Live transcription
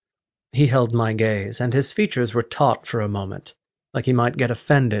He held my gaze, and his features were taut for a moment, like he might get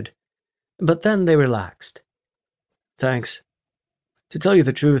offended. But then they relaxed. Thanks. To tell you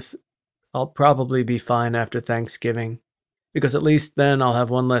the truth, I'll probably be fine after Thanksgiving, because at least then I'll have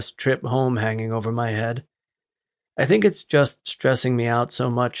one less trip home hanging over my head. I think it's just stressing me out so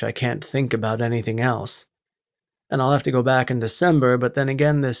much I can't think about anything else. And I'll have to go back in December, but then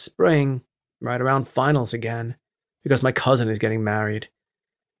again this spring, right around finals again, because my cousin is getting married.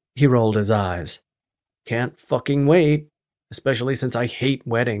 He rolled his eyes. Can't fucking wait, especially since I hate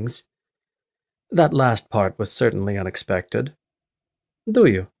weddings. That last part was certainly unexpected. Do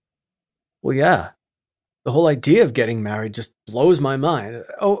you? Well, yeah. The whole idea of getting married just blows my mind.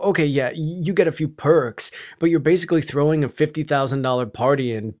 Oh, okay, yeah, you get a few perks, but you're basically throwing a $50,000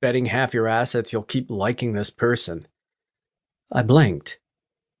 party and betting half your assets you'll keep liking this person. I blinked.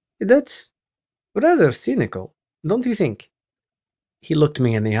 That's rather cynical, don't you think? He looked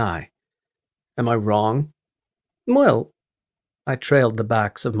me in the eye. Am I wrong? Well, I trailed the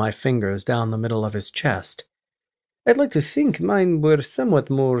backs of my fingers down the middle of his chest. I'd like to think mine were somewhat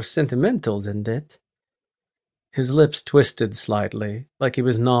more sentimental than that. His lips twisted slightly, like he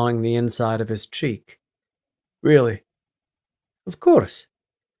was gnawing the inside of his cheek. Really? Of course.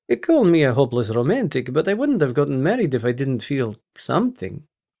 You call me a hopeless romantic, but I wouldn't have gotten married if I didn't feel something.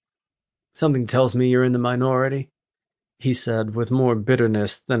 Something tells me you're in the minority, he said with more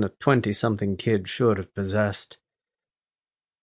bitterness than a 20-something kid should have possessed.